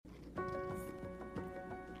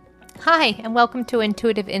Hi, and welcome to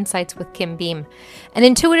Intuitive Insights with Kim Beam. An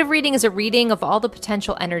intuitive reading is a reading of all the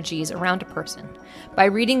potential energies around a person. By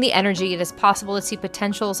reading the energy, it is possible to see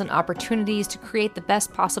potentials and opportunities to create the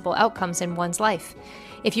best possible outcomes in one's life.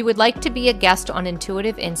 If you would like to be a guest on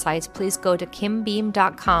Intuitive Insights, please go to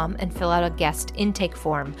kimbeam.com and fill out a guest intake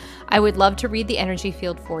form. I would love to read the energy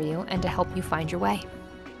field for you and to help you find your way.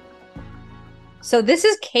 So this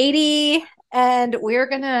is Katie. And we're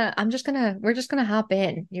just gonna hop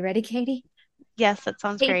in. You ready, Katie? Yes, that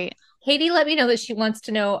sounds Hey, great. Katie let me know that she wants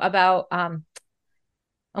to know about oh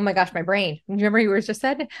my gosh, my brain. Remember you were just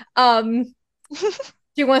said? Um,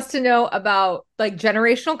 she wants to know about like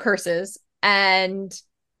generational curses and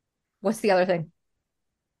what's the other thing?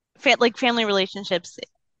 Like family relationships,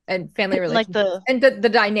 And family like relationships the and the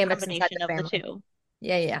dynamics inside the combination of the family. two.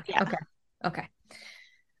 Yeah, yeah. Yeah, Okay. Okay.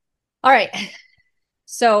 All right.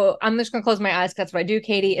 So I'm just gonna close my eyes 'cause that's what I do,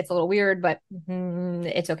 Katie. It's a little weird, but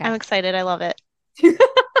it's I'm okay. excited. I love it.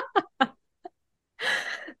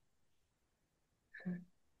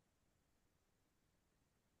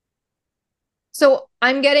 So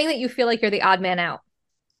I'm getting that you feel like you're the odd man out,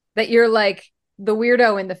 that you're like the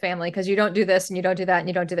weirdo in the family because you don't do this and you don't do that and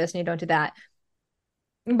you don't do this and you don't do that.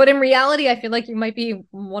 But in reality, I feel like you might be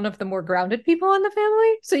one of the more grounded people in the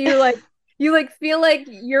family. So you like feel like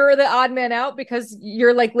you're the odd man out because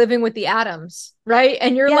you're like living with the Adams, right?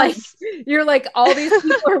 And Yes. you're like all these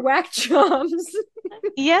people are whack jobs.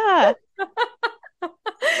 Yeah.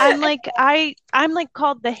 I'm like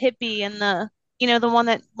called the hippie and the one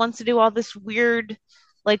that wants to do all this weird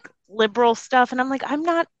like liberal stuff. And I'm like,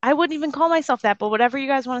 I wouldn't even call myself that, but whatever you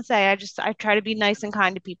guys want to say, I try to be nice and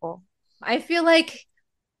kind to people. I feel like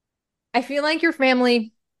I feel like your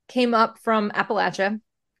family came up from Appalachia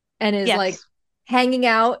and is like Yes. hanging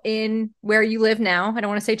out in where you live now. I don't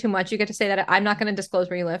want to say too much. You get to say that. I'm not going to disclose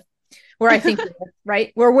where you live, where I think you live,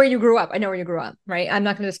 right? Where you grew up. I know where you grew up, right? I'm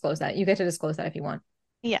not going to disclose that. You get to disclose that if you want.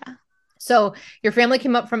 Yeah. So your family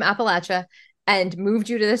came up from Appalachia and moved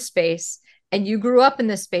you to this space, and you grew up in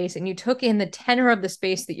this space, and you took in the tenor of the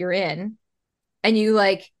space that you're in, and you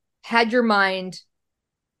like had your mind.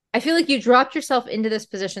 I feel like you dropped yourself into this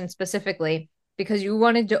position specifically because you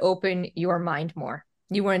wanted to open your mind more.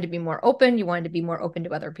 You wanted to be more open. You wanted to be more open to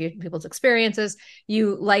other people's experiences.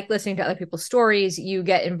 You like listening to other people's stories. You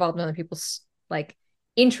get involved in other people's like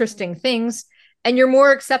interesting things. And you're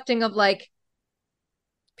more accepting of like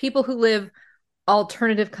people who live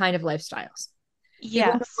alternative kind of lifestyles.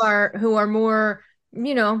 People Yes. who are more,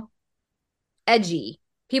 you know, edgy.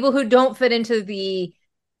 People who don't fit into the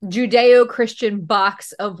Judeo-Christian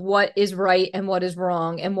box of what is right and what is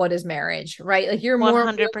wrong and what is marriage, right? Like you're more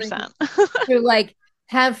willing 100%. to like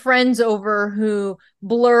have friends over who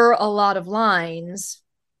blur a lot of lines,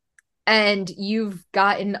 and you've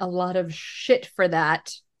gotten a lot of shit for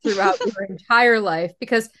that throughout your entire life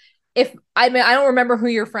because if I mean I don't remember who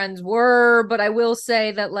your friends were, but I will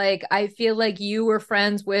say that like I feel like you were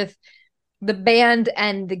friends with the band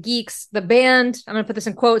and the geeks. The band, I'm gonna put this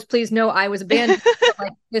in quotes. Please know I was a band geek, but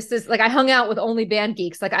like this is like I hung out with only band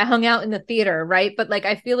geeks. Like I hung out in the theater, right? But like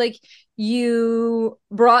I feel like you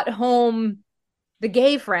brought home the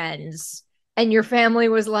gay friends and your family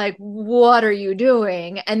was like, what are you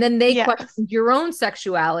doing? And then they Yes. questioned your own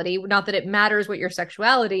sexuality. Not that it matters what your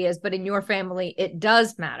sexuality is, but in your family, it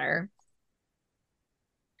does matter.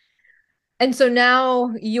 And so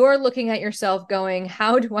now you're looking at yourself going,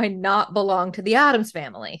 how do I not belong to the Adams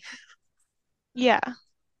family? Yeah.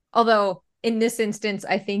 Although in this instance,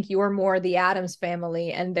 I think you're more the Adams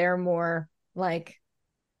family and they're more like,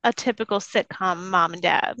 A typical sitcom mom and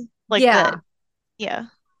dad. Like yeah, the, yeah.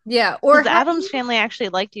 yeah. Or Because the have Addams you, family actually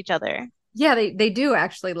liked each other. yeah, they do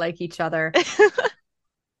actually like each other.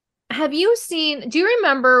 Have you seen, do you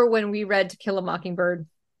remember when we read To Kill a Mockingbird?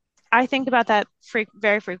 I think about that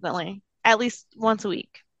very frequently, at least once a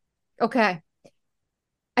week. Okay.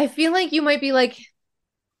 I feel like you might be like,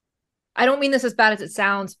 I don't mean this as bad as it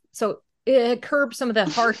sounds. So it curbs some of the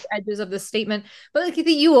harsh edges of this statement, but like the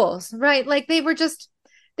Ewells, right? Like they were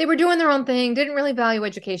doing their own thing, didn't really value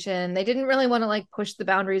education. They didn't really want to like push the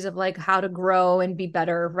boundaries of like how to grow and be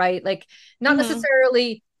better, right? Like not Hmm.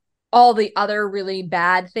 necessarily all the other really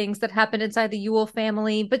bad things that happened inside the Ewell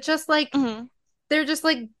family, but just like Hmm. they're just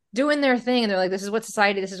like doing their thing and they're like, this is what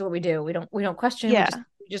society, this is what we do. We don't question, Yeah.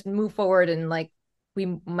 we just move forward and like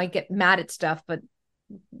we might get mad at stuff, but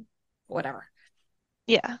whatever.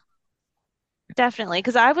 Yeah. Definitely.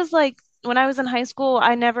 Because I was like, when I was in high school,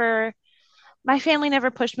 my family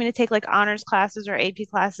never pushed me to take like honors classes or AP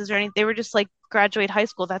classes or anything. They were just like, graduate high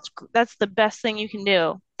school. That's the best thing you can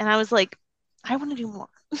do. And I was like, I want to do more.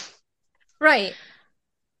 Right.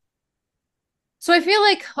 So I feel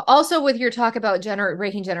like also with your talk about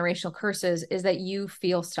breaking generational curses is that you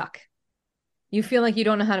feel stuck. You feel like you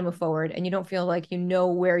don't know how to move forward and you don't feel like you know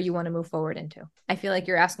where you want to move forward into. I feel like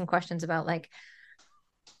you're asking questions about like,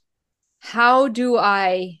 how do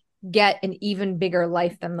I get an even bigger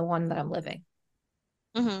life than the one that I'm living?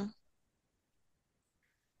 Hmm.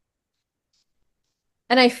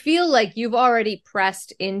 And I feel like you've already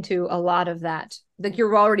pressed into a lot of that. Like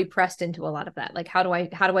you're already pressed into a lot of that. Like how do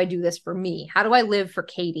I do this for me? How do I live for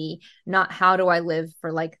Katie? Not how do I live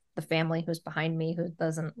for like the family who's behind me who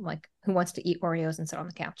doesn't like who wants to eat Oreos and sit on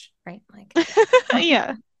the couch, right? Like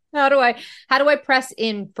Yeah. how do I press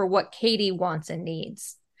in for what Katie wants and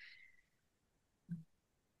needs?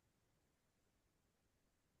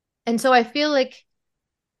 And so I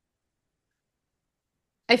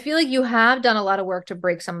feel like you have done a lot of work to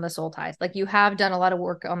break some of the soul ties. Like you have done a lot of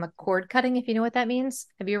work on the cord cutting, if you know what that means.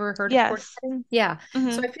 Have you ever heard of cord Yes. cutting? Yeah.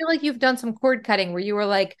 So Hmm. I feel like you've done some cord cutting where you were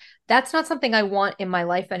like, that's not something I want in my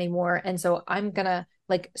life anymore. And so I'm gonna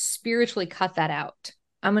like spiritually cut that out.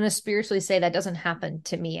 I'm gonna spiritually say that doesn't happen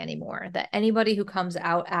to me anymore. That anybody who comes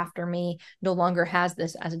out after me no longer has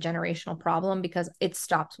this as a generational problem because it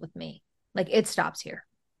stops with me. Like it stops here.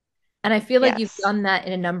 And I feel like you've Yes. done that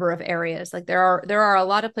in a number of areas. Like there are a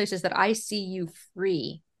lot of places that I see you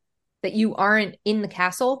free, that you aren't in the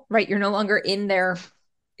castle, right? You're no longer in their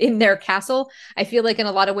castle. I feel like in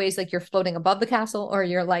a lot of ways, like you're floating above the castle or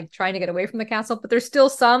you're like trying to get away from the castle, but there's still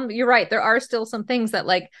you're right, there are still some things that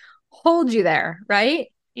like hold you there, right?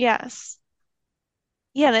 Yes.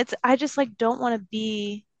 Yeah, and I just like don't want to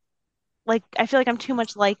be like I feel like I'm too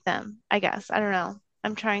much like them, I guess. I don't know.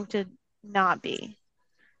 I'm trying to not be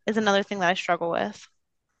is another thing that I struggle with.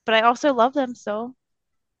 But I also love them so.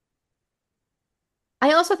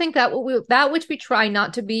 I also think that that which we try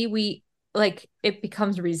not to be, we like it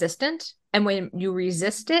becomes resistant. And when you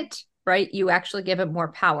resist it, right, you actually give it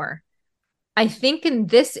more power. I think in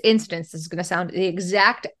this instance, this is going to sound the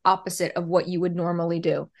exact opposite of what you would normally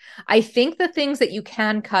do. I think the things that you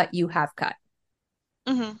can cut, you have cut.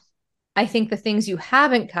 Hmm. I think the things you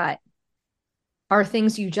haven't cut are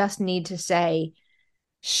things you just need to say,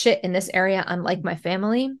 shit, in this area, unlike my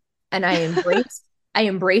family. And I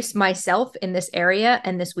embrace myself in this area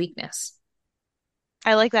and this weakness.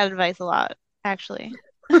 I like that advice a lot, actually.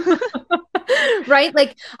 Right?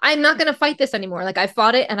 Like, I'm not going to fight this anymore. Like, I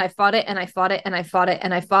fought it and I fought it and I fought it and I fought it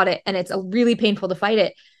and I fought it. And it's really painful to fight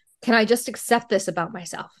it. Can I just accept this about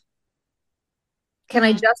myself? Can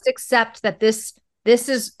I Hmm. just accept that this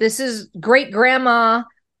is great grandma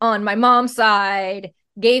on my mom's side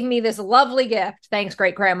gave me this lovely gift. Thanks,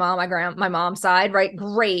 great grandma, my mom's side, right?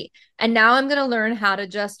 Great. And now I'm going to learn how to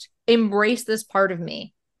just embrace this part of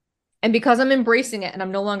me. And because I'm embracing it and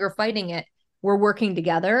I'm no longer fighting it, we're working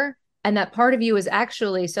together. And that part of you is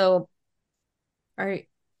actually so. All right,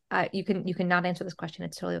 you can not answer this question.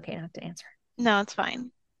 It's totally okay not to answer. No, it's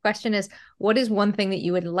fine. Question is, what is one thing that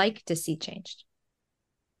you would like to see changed?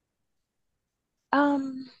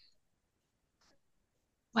 Um,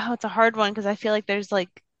 wow, it's a hard one because I feel like there's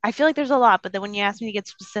a lot, but then when you ask me to get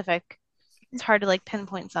specific, it's hard to like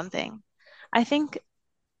pinpoint something. I think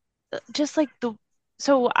just like the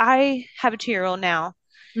so I have a 2-year-old now,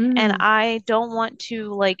 and Mm, I don't want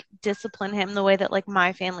to like discipline him the way that like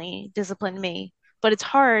my family disciplined me. But it's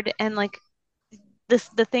hard, and like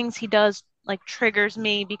the things he does like triggers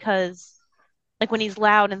me because like when he's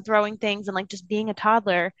loud and throwing things and like just being a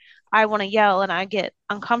toddler, I want to yell and I get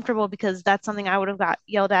uncomfortable because that's something I would have got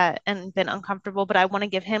yelled at and been uncomfortable, but I want to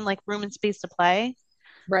give him like room and space to play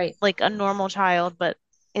right. like a normal child, but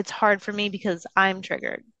it's hard for me because I'm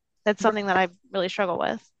triggered. That's something that I really struggle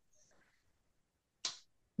with.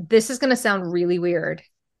 This is going to sound really weird,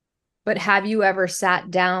 but have you ever sat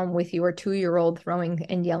down with your 2-year-old throwing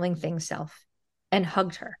and yelling things self and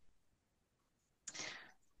hugged her?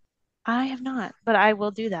 I have not, but I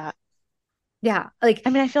will do that. Yeah, like I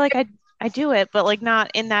mean, I feel like I do it, but like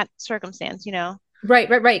not in that circumstance, you know? right,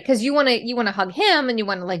 right, right. Because you want to hug him and you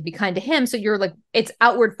want to like be kind to him. So you're like it's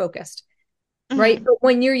outward focused, right? Hmm. But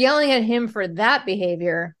when you're yelling at him for that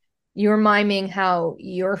behavior, you're miming how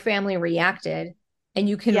your family reacted, and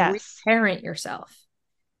you can Yes. reparent yourself.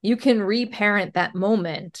 You can reparent that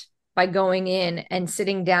moment by going in and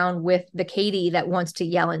sitting down with the Katie that wants to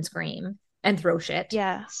yell and scream and throw shit,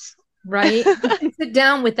 Yes. right? You can sit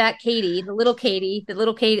down with that Katie, little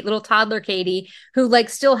toddler Katie, who like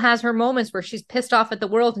still has her moments where she's pissed off at the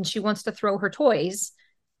world and she wants to throw her toys,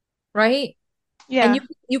 right? And you Yeah.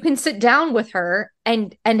 you can sit down with her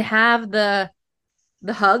and have the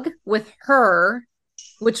hug with her,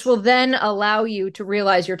 which will then allow you to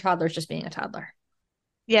realize your toddler's just being a toddler.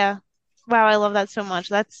 Yeah. Wow, I love that so much.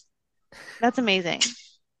 That's amazing.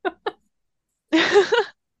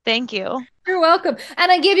 Thank you. You're welcome.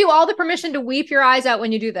 And I give you all the permission to weep your eyes out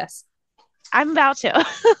when you do this. I'm about to.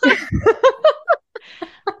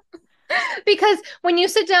 Because when you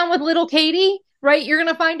sit down with little Katie, right, you're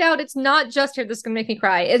going to find out it's not just here. This is going to make me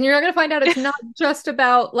cry. And you're going to find out it's not just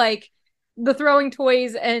about like the throwing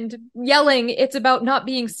toys and yelling. It's about not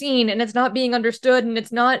being seen and it's not being understood and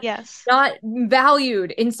it's Yes. not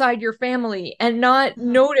valued inside your family and not Mhm.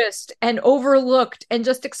 noticed and overlooked and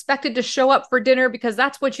just expected to show up for dinner because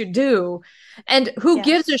that's what you do. And who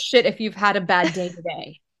gives a Yes. shit if you've had a bad day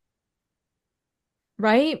today?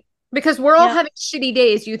 Right? Because we're all Yep. having shitty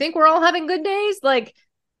days. You think we're all having good days? Like,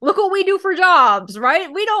 look what we do for jobs,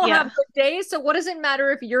 right? We don't have Yeah. good days. So, what does it matter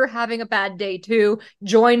if you're having a bad day too?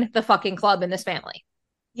 Join the fucking club in this family.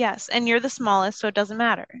 Yes. And you're the smallest, so it doesn't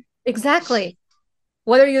matter. Exactly.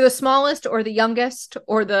 Whether you're the smallest or the youngest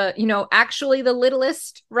or the, actually the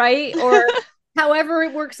littlest, right? Or however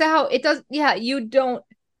it works out, it does, yeah, you don't.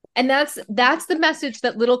 And that's the message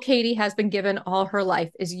that little Katie has been given all her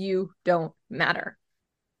life is you don't matter.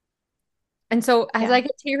 And so as Yeah. I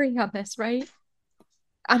get teary on this, right?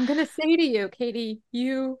 I'm gonna say to you, Katie,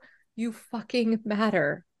 you fucking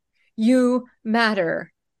matter. You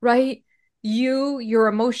matter, right? Your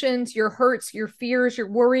emotions, your hurts, your fears, your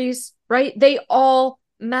worries, right? They all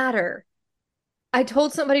matter. I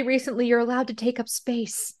told somebody recently you're allowed to take up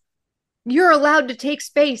space. You're allowed to take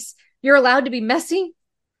space. You're allowed to be messy.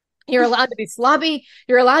 You're allowed to be sloppy.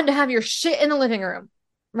 You're allowed to have your shit in the living room,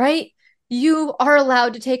 right? You are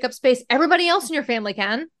allowed to take up space. Everybody else in your family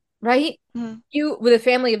can, right? Mhm. You, with a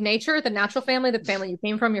family of nature, the natural family, the family you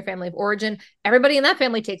came from, your family of origin, everybody in that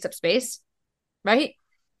family takes up space, right?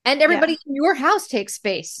 And Yeah. everybody in your house takes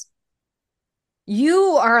space.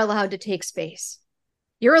 You are allowed to take space.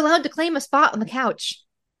 You're allowed to claim a spot on the couch.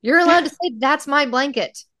 You're allowed to say, that's my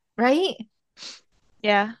blanket, right?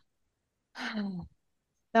 Yeah. That one's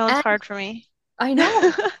And hard for me. I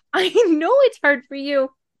know, I know it's hard for you.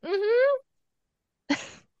 Mm-hmm.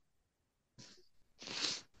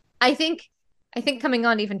 I think I think coming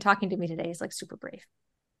on even talking to me today is like super brave,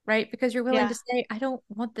 right? Because you're willing Yeah. to say, I don't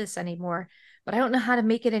want this anymore, but I don't know how to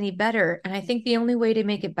make it any better. And I think the only way to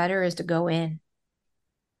make it better is to go in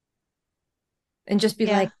and just be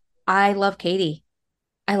Yeah. like, I love Katie.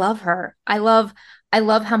 I love her. I love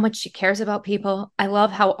how much she cares about people. I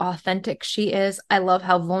love how authentic she is. I love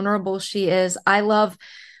how vulnerable she is. I love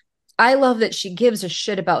that she gives a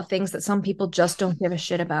shit about things that some people just don't give a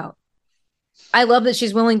shit about. I love that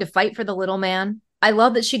she's willing to fight for the little man. I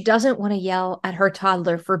love that she doesn't want to yell at her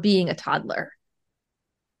toddler for being a toddler.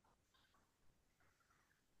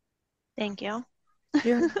 Thank you.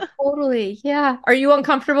 You're totally, yeah. Are you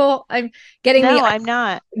uncomfortable? I'm getting the, No, I'm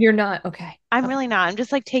not. you're not. Okay. I'm Okay. really not. I'm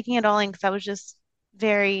just like taking it all in because I was just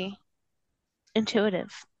very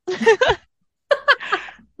intuitive. I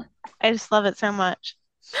just love it so much.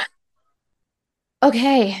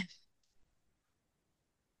 Okay.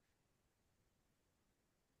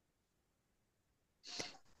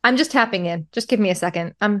 I'm just tapping in. Just give me a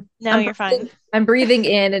second. No, you're fine. I'm breathing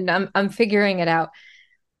in and I'm figuring it out.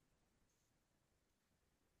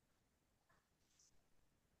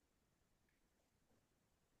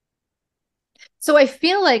 So I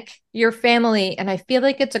feel like your family, and I feel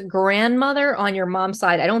like it's a grandmother on your mom's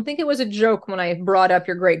side. I don't think it was a joke when I brought up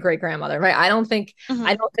your great great grandmother, right? I Hmm. don't think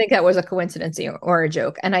that was a coincidence or a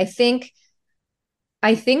joke. And I think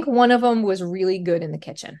one of them was really good in the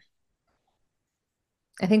kitchen.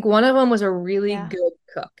 I think one of them was a really Yeah. good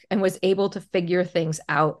cook and was able to figure things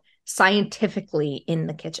out scientifically in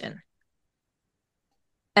the kitchen.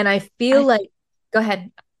 And I feel I like, go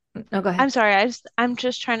ahead. No, go ahead. I'm sorry. I'm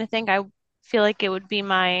just trying to think. I feel like it would be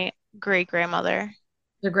my great grandmother.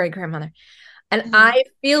 Your great grandmother. And Hmm. I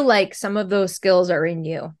feel like some of those skills are in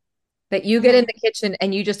you, that you get in Hmm. the kitchen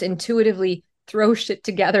and you just intuitively throw shit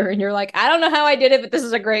together and you're like, I don't know how I did it, but this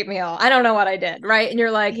is a great meal. I don't know what I did. Right. And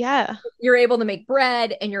you're like, Yeah. you're able to make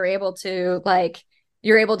bread and you're able to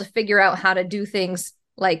figure out how to do things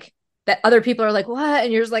like that other people are like, what?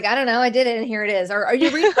 And you're just like, I don't know, I did it and here it is. Or you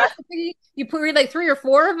read a recipe, read like three or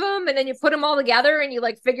four of them and then you put them all together and you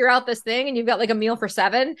like figure out this thing and you've got like a meal for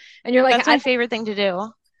seven and you're like, That's my favorite thing to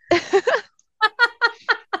do.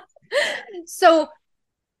 so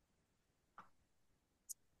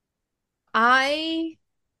I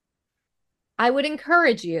I would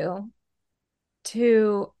encourage you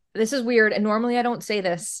to, this is weird and normally I don't say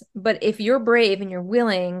this, but if you're brave and you're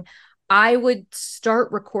willing, I would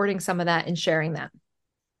start recording some of that and sharing that.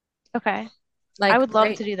 Okay. I Like would love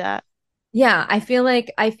right to do that. Yeah, I feel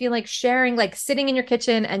like sharing, like sitting in your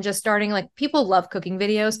kitchen and just starting, like people love cooking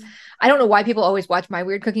videos. I don't know why people always watch my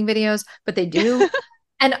weird cooking videos, but they do.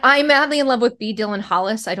 And I'm madly in love with B. Dylan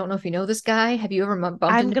Hollis. I don't know if you know this guy. Have you ever bumped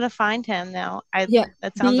I'm into? gonna find him now. I Yeah,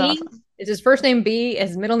 That sounds B awesome. is his first name B.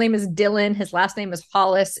 His middle name is Dylan. His last name is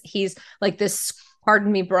Hollis. He's like this.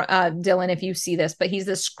 Pardon me, Dylan, if you see this, but he's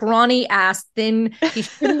this scrawny ass, thin. He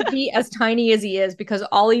shouldn't be as tiny as he is because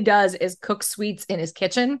all he does is cook sweets in his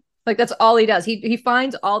kitchen. Like that's all he does. He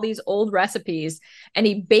finds all these old recipes and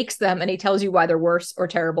he bakes them and he tells you why they're worse or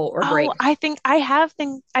terrible or Oh, great. I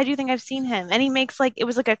do think I've seen him. And he makes like it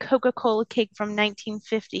was like a Coca-Cola cake from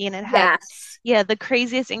 1950 and it had Yes. yeah, the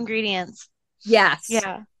craziest ingredients. Yes.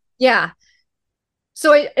 Yeah. Yeah.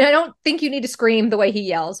 So I don't think you need to scream the way he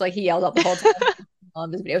yells. Like he yelled out the whole time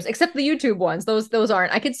on his videos, except the YouTube ones. Those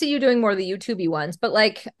aren't. I could see you doing more of the YouTubey ones, but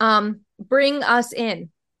like bring us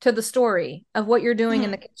in to the story of what you're doing in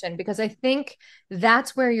the Mhm. kitchen because I think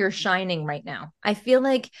that's where you're shining right now. I feel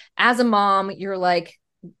like as a mom, you're like,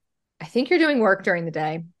 I think you're doing work during the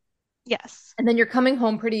day, Yes. and then you're coming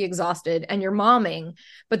home pretty exhausted and you're momming,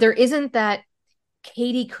 but there isn't that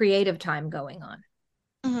Katie creative time going on.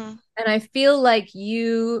 Hmm. And I feel like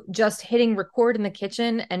you just hitting record in the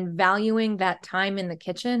kitchen and valuing that time in the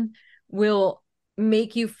kitchen will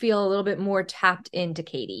make you feel a little bit more tapped into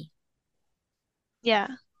Katie. Yeah.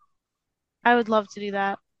 I would love to do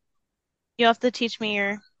that. You have to teach me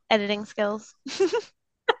your editing skills.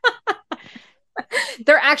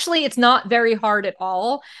 It's not very hard at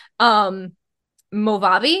all. Movavi,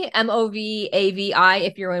 Movavi,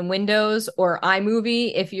 if you're in Windows, or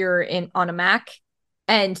iMovie if you're in on a Mac,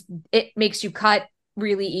 and it makes you cut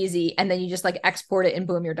really easy, and then you just like export it and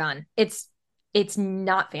boom, you're done. It's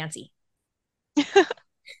not fancy.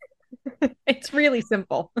 It's really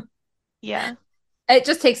simple. Yeah. It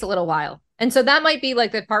just takes a little while. And so that might be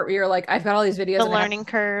like the part where you're like, I've got all these videos The and I have learning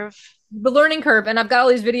curve. the learning curve and I've got all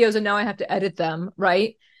these videos and now I have to edit them,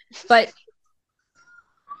 right? But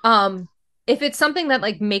um if it's something that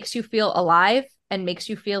like makes you feel alive and makes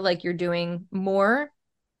you feel like you're doing more,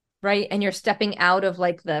 right? And you're stepping out of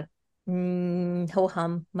like the ho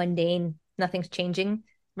hum mundane, nothing's changing,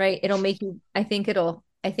 right? It'll make you I think it'll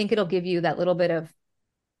give you that little bit of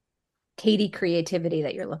Katie creativity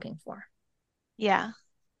that you're looking for. Yeah.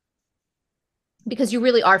 Because you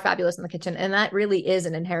really are fabulous in the kitchen and that really is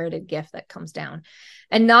an inherited gift that comes down,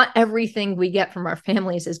 and not everything we get from our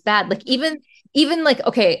families is bad. Like even like,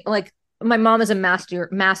 okay, like my mom is a master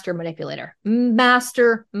manipulator,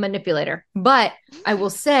 but I will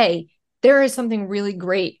say there is something really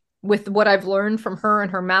great with what I've learned from her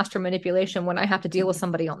and her master manipulation when I have to deal with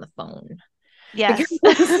somebody on the phone. Yes.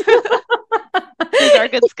 Because Those are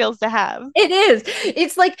good skills to have. it is.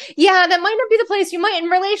 It's like, yeah, that might not be the place. You might, in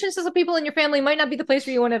relationships with people in your family, might not be the place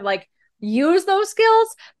where you want to like use those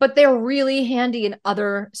skills, but they're really handy in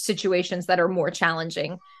other situations that are more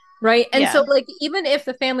challenging. Right. And so, Yeah. like, even if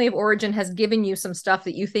the family of origin has given you some stuff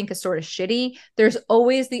that you think is sort of shitty, there's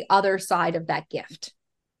always the other side of that gift.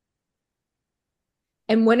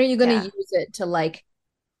 And when are you going to Yeah. use it to like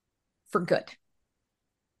for good?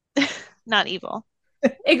 Not evil.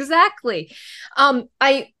 Exactly.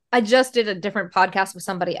 I just did a different podcast with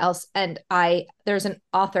somebody else, and I there's an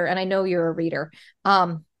author, and I know you're a reader.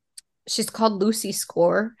 She's called Lucy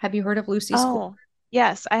Score. Have you heard of Lucy Score? Oh,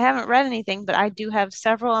 yes. I haven't read anything, but I do have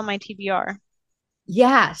several on my TBR.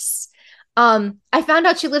 Yes. I found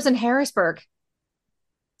out she lives in Harrisburg.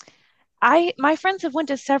 My friends have went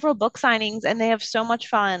to several book signings and they have so much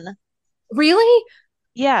fun. Really?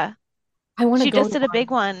 Yeah. I want to She go just to did a one.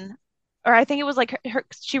 big one. Or I think it was like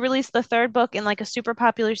she released the third book in like a super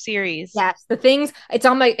popular series. Yes, the things it's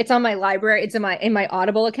on my library. It's in my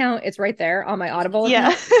Audible account. It's right there on my Audible Yeah.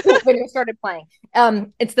 account. When it started playing.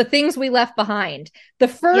 It's The Things We Left Behind. The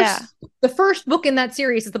Yeah. first the first book in that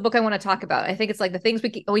series is the book I want to talk about. I think it's like the things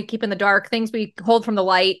we keep in the dark, things we hold from the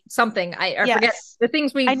light, something. I forget Yes. the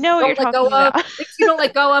things I we know what you're don't let go talking of, about. things you don't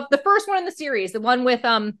let go of. The first one in the series, the one with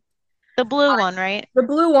The blue one, right? the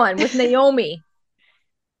blue one with Naomi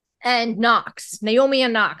and Knox. Naomi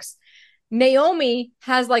and Knox. Naomi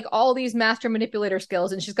has like all these master manipulator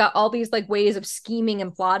skills and she's got all these like ways of scheming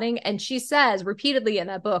and plotting. And she says repeatedly in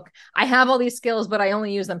that book, I have all these skills, but I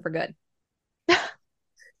only use them for good.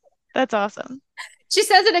 That's awesome. She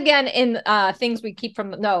says it again in Things We Keep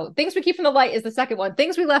from the Light is the second one.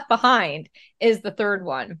 Things We Left Behind is the third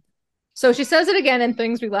one. So she says it again in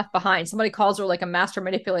Things We Left Behind. Somebody calls her like a master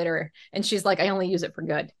manipulator and she's like, I only use it for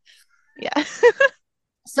good. Yeah.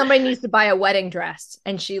 Somebody needs to buy a wedding dress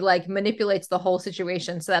and she like manipulates the whole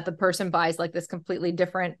situation so that the person buys like this completely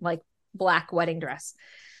different like black wedding dress.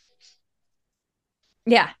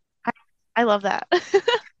 Yeah. I love that.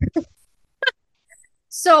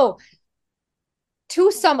 So,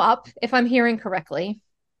 to sum up, if I'm hearing correctly,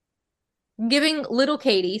 giving little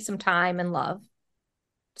Katie some time and love,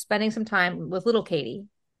 spending some time with little Katie,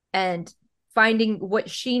 and finding what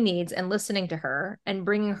she needs and listening to her and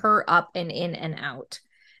bringing her up and in and out.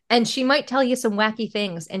 And she might tell you some wacky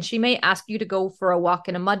things, and she may ask you to go for a walk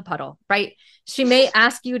in a mud puddle, right? She may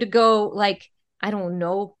ask you to go, like, I don't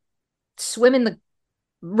know, swim in the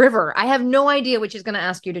river. I have no idea what she's going to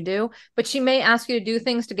ask you to do, but she may ask you to do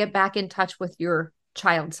things to get back in touch with your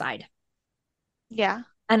child side. Yeah,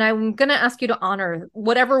 And I'm going to ask you to honor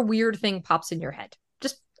whatever weird thing pops in your head.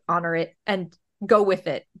 Just honor it and go with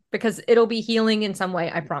it because it'll be healing in some way,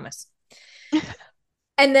 I promise.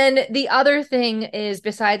 And then the other thing is,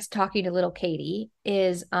 besides talking to little Katie,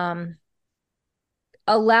 is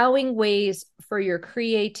allowing ways for your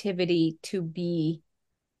creativity to be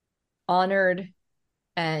honored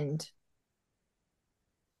and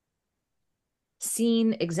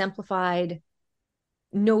seen, exemplified,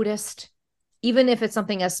 noticed, even if it's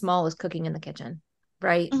something as small as cooking in the kitchen,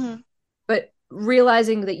 right? hmm But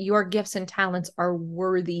realizing that your gifts and talents are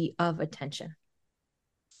worthy of attention.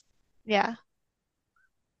 yeah.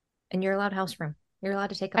 And you're allowed house room. You're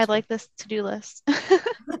allowed to take up I space. like this to-do list.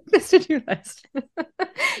 This to-do list.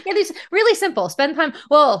 Yeah, these really simple. Spend time.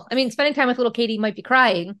 Well, I mean, spending time with little Katie might be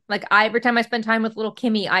crying. Like every time I spend time with little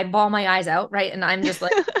Kimmy, I bawl my eyes out, right? And I'm just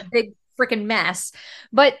like a big freaking mess.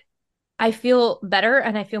 But I feel better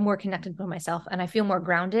and I feel more connected with myself and I feel more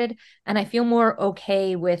grounded and I feel more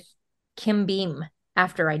okay with Kim Beam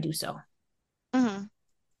after I do so. hmm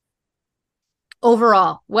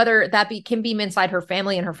Overall, whether that be Kim Beam inside her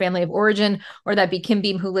family and her family of origin, or that be Kim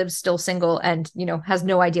Beam who lives still single and, has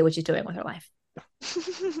no idea what she's doing with her life.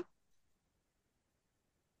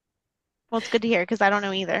 Well, it's good to hear because I don't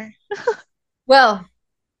know either. Well,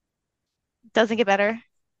 Doesn't get better.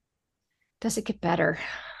 does it get better?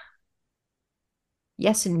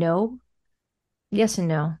 Yes and no. Yes and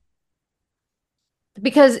no.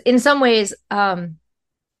 Because in some ways, I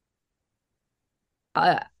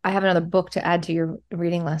have another book to add to your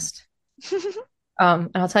reading list. And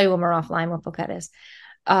I'll tell you when we're offline what book that is.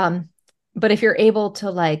 Um, but if you're able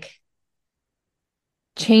to like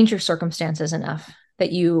change your circumstances enough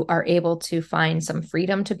that you are able to find some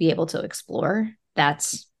freedom to be able to explore,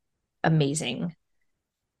 that's amazing.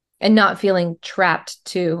 And not feeling trapped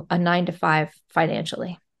to a 9 to 5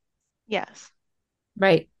 financially, Yes.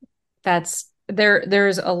 right? That's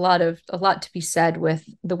there's a lot to be said with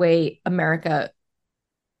the way America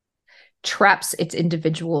traps its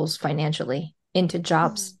individuals financially into hmm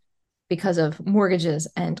jobs because of mortgages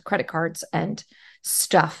and credit cards and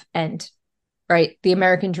stuff. And right, the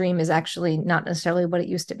American dream is actually not necessarily what it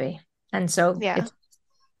used to be. And so Yeah. it's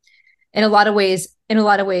in a lot of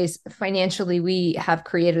ways, financially, we have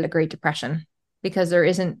created a Great Depression because there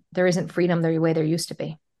isn't freedom the way there used to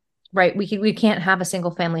be. Right. We can't have a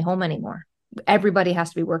single family home anymore. Everybody has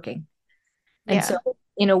to be working. And so Yeah.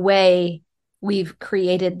 in a way, we've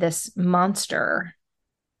created this monster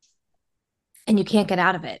and you can't get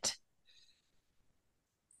out of it.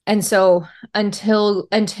 And so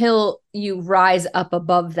until you rise up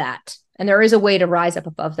above that, and there is a way to rise up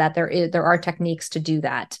above that, there are techniques to do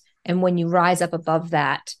that. And when you rise up above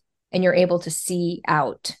that and you're able to see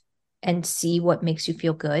out and see what makes you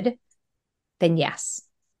feel good, then yes.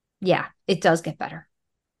 Yeah, it does get better.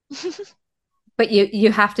 But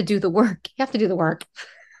you have to do the work. You have to do the work.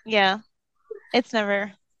 Yeah. It's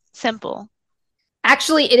never simple.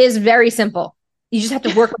 Actually, it is very simple. You just have to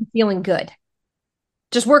work on feeling good.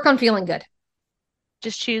 Just work on feeling good.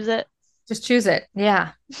 Just choose it. Just choose it.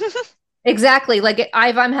 Yeah. Exactly. Like if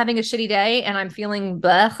I'm having a shitty day and I'm feeling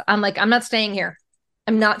bleh, I'm like, I'm not staying here.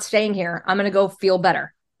 I'm not staying here. I'm gonna go feel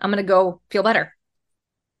better. I'm gonna go feel better.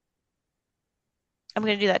 I'm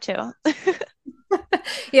gonna do that too.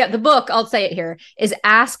 Yeah, the book, I'll say it here, is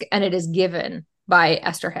Ask and It Is Given by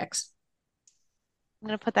Esther Hicks. I'm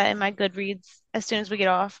gonna put that in my Goodreads as soon as we get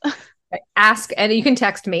off. Ask, and you can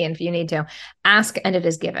text me if you need to. Ask and It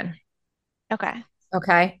Is Given. Okay.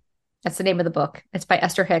 Okay. That's the name of the book. It's by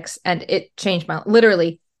Esther Hicks, and it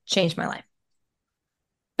literally changed my life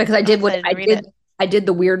because I I'm did what excited to read it. I did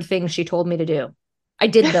the weird things she told me to do. I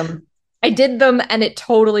did them. I did them and it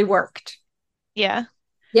totally worked. Yeah.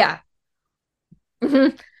 Yeah.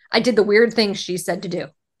 Mhm. I did the weird things she said to do.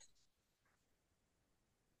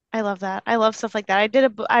 I love that. I love stuff like that.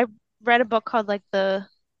 I read a book called like the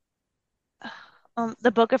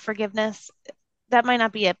Book of Forgiveness. That might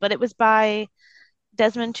not be it, but it was by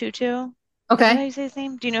Desmond Tutu. Is that how Okay. you say his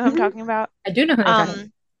name? Do you know who I'm Mhm. talking about? I do know who you're talking about.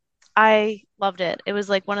 Um, I loved it. It was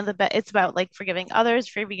like one of the best. It's about like forgiving others,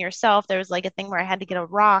 forgiving yourself. There was like a thing where I had to get a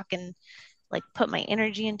rock and like put my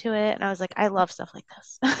energy into it, and I was like, I love stuff like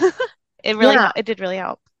this. Yeah. It did really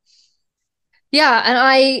help. Yeah, and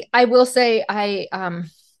I will say I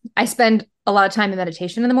spend a lot of time in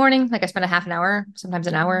meditation in the morning. Like I spend a half an hour, sometimes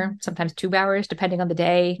an hour, sometimes 2 hours, depending on the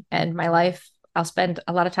day and my life. I'll spend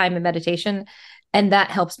a lot of time in meditation, and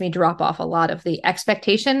that helps me drop off a lot of the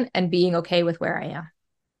expectation and being okay with where I am.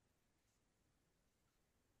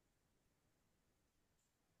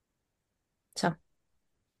 So,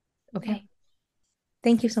 Yeah. okay.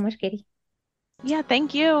 Thank you so much, Katie. Yeah,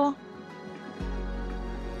 thank you.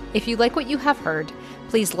 If you like what you have heard,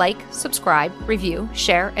 please like, subscribe, review,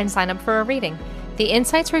 share, and sign up for a rating. The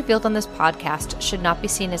insights revealed on this podcast should not be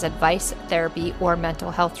seen as advice, therapy, or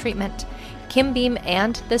mental health treatment. Kim Beam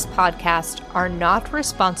and this podcast are not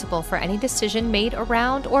responsible for any decision made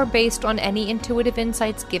around or based on any intuitive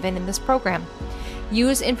insights given in this program.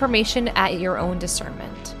 Use information at your own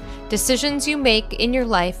discernment. Decisions you make in your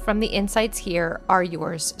life from the insights here are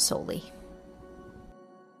yours solely.